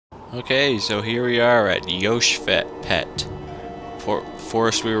Okay, so here we are at Yoshpet,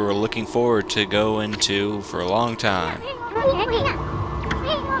 forest we were looking forward to go into for a long time.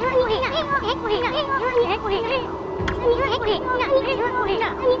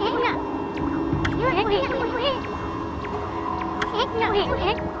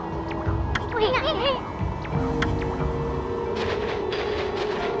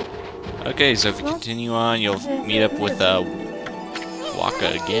 Okay, so if you continue on, you'll meet up with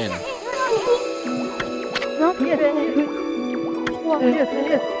Waka again.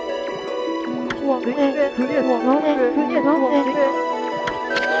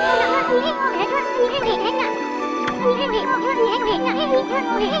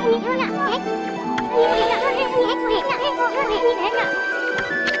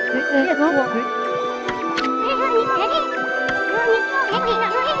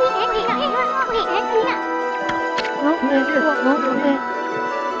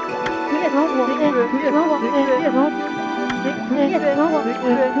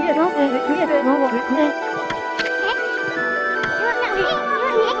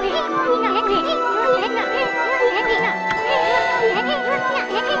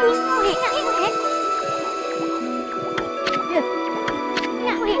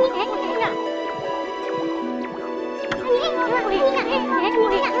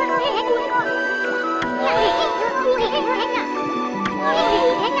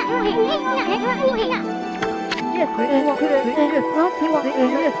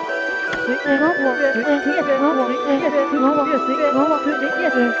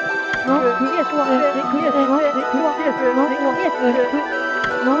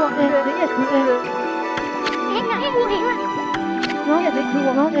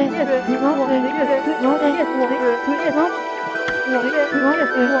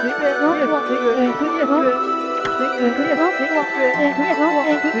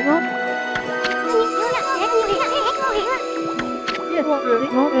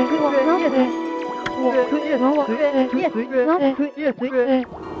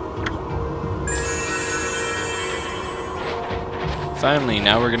 Finally,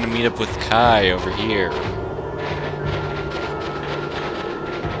 now we're gonna meet up with Kai over here.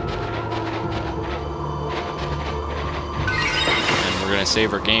 And we're gonna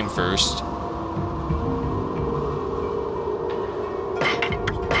save our game first.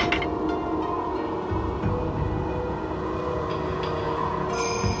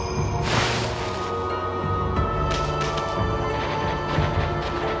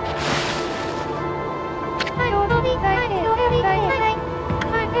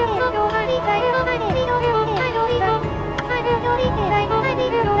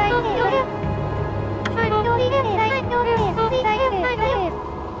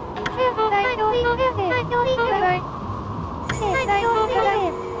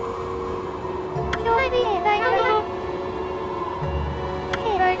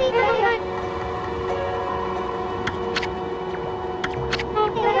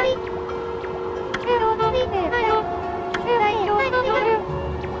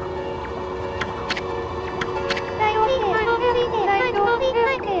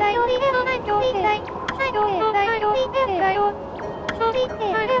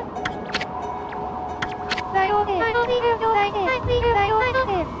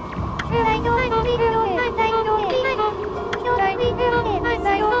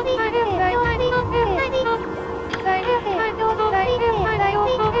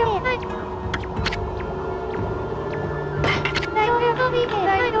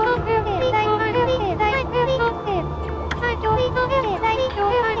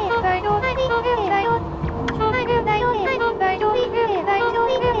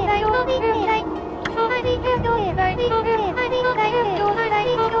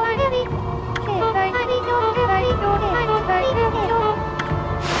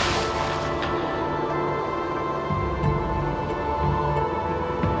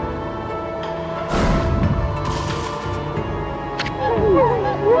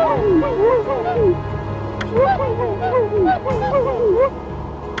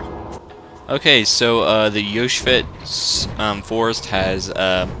 Okay, so the Yoshpet forest has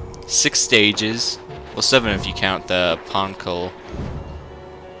 6 stages. Well, 7 if you count the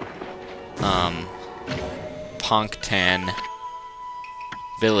Ponktan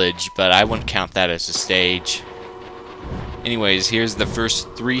village, but I wouldn't count that as a stage. Anyways, here's the first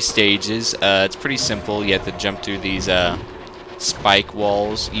 3 stages. It's pretty simple. You have to jump through these spike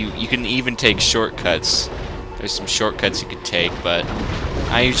walls. You can even take shortcuts. There's some shortcuts you could take, but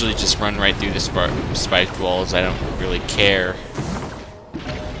I usually just run right through the spiked walls. I don't really care.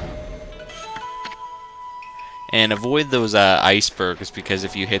 And avoid those icebergs, because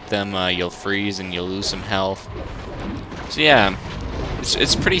if you hit them, you'll freeze and you'll lose some health. So yeah,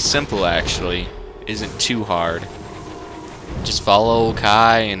 it's pretty simple actually. Isn't too hard. Just follow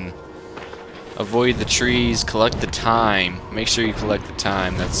Kai and avoid the trees. Collect the time. Make sure you collect the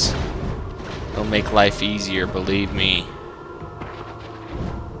time. It'll make life easier, believe me.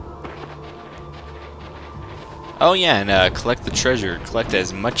 Oh yeah, and collect the treasure. Collect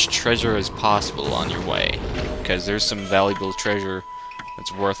as much treasure as possible on your way, because there's some valuable treasure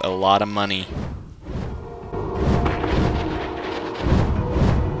that's worth a lot of money.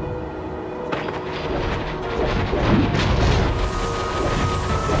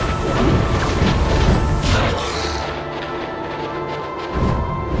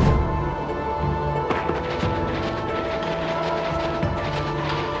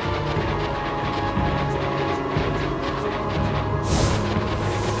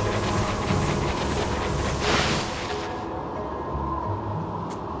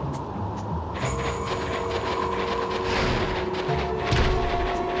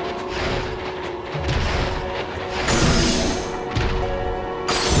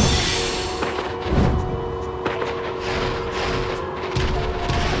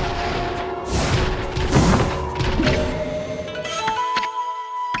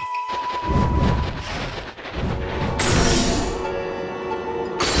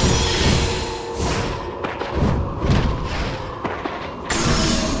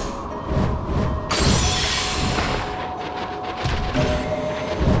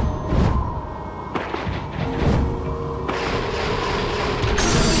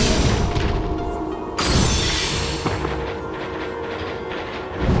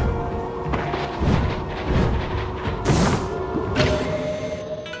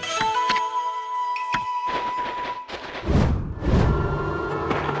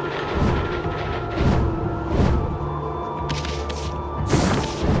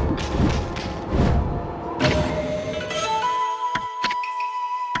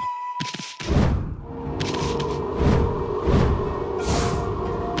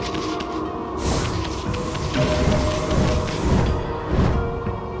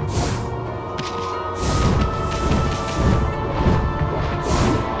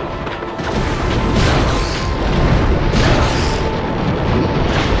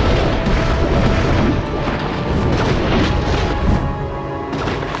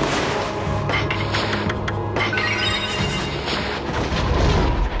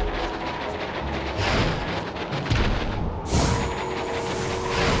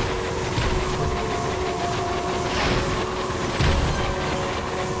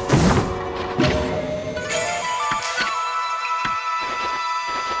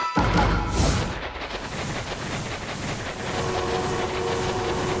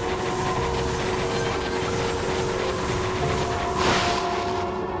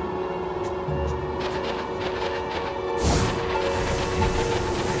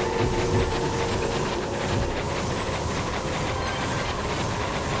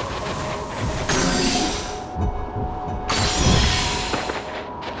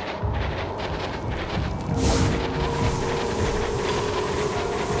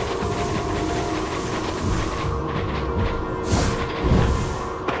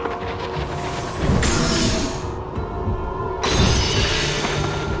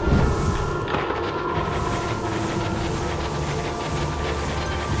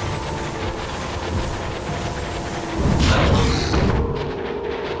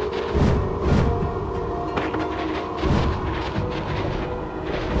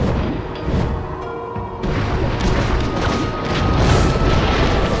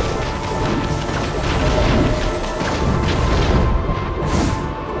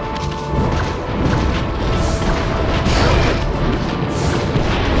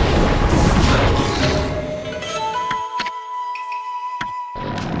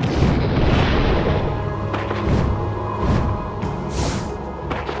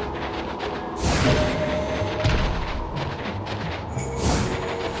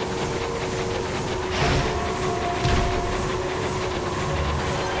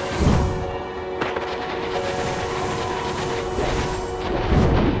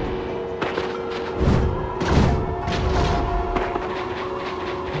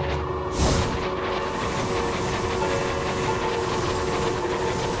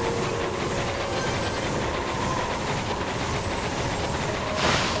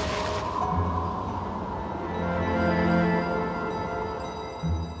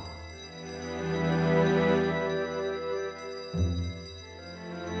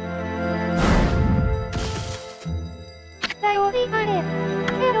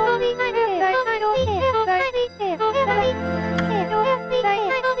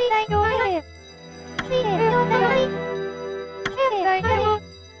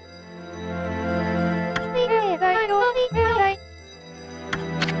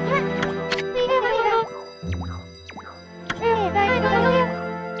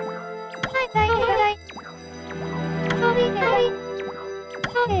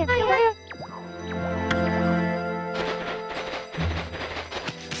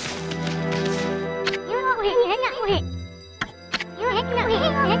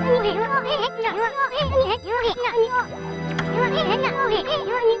 Yo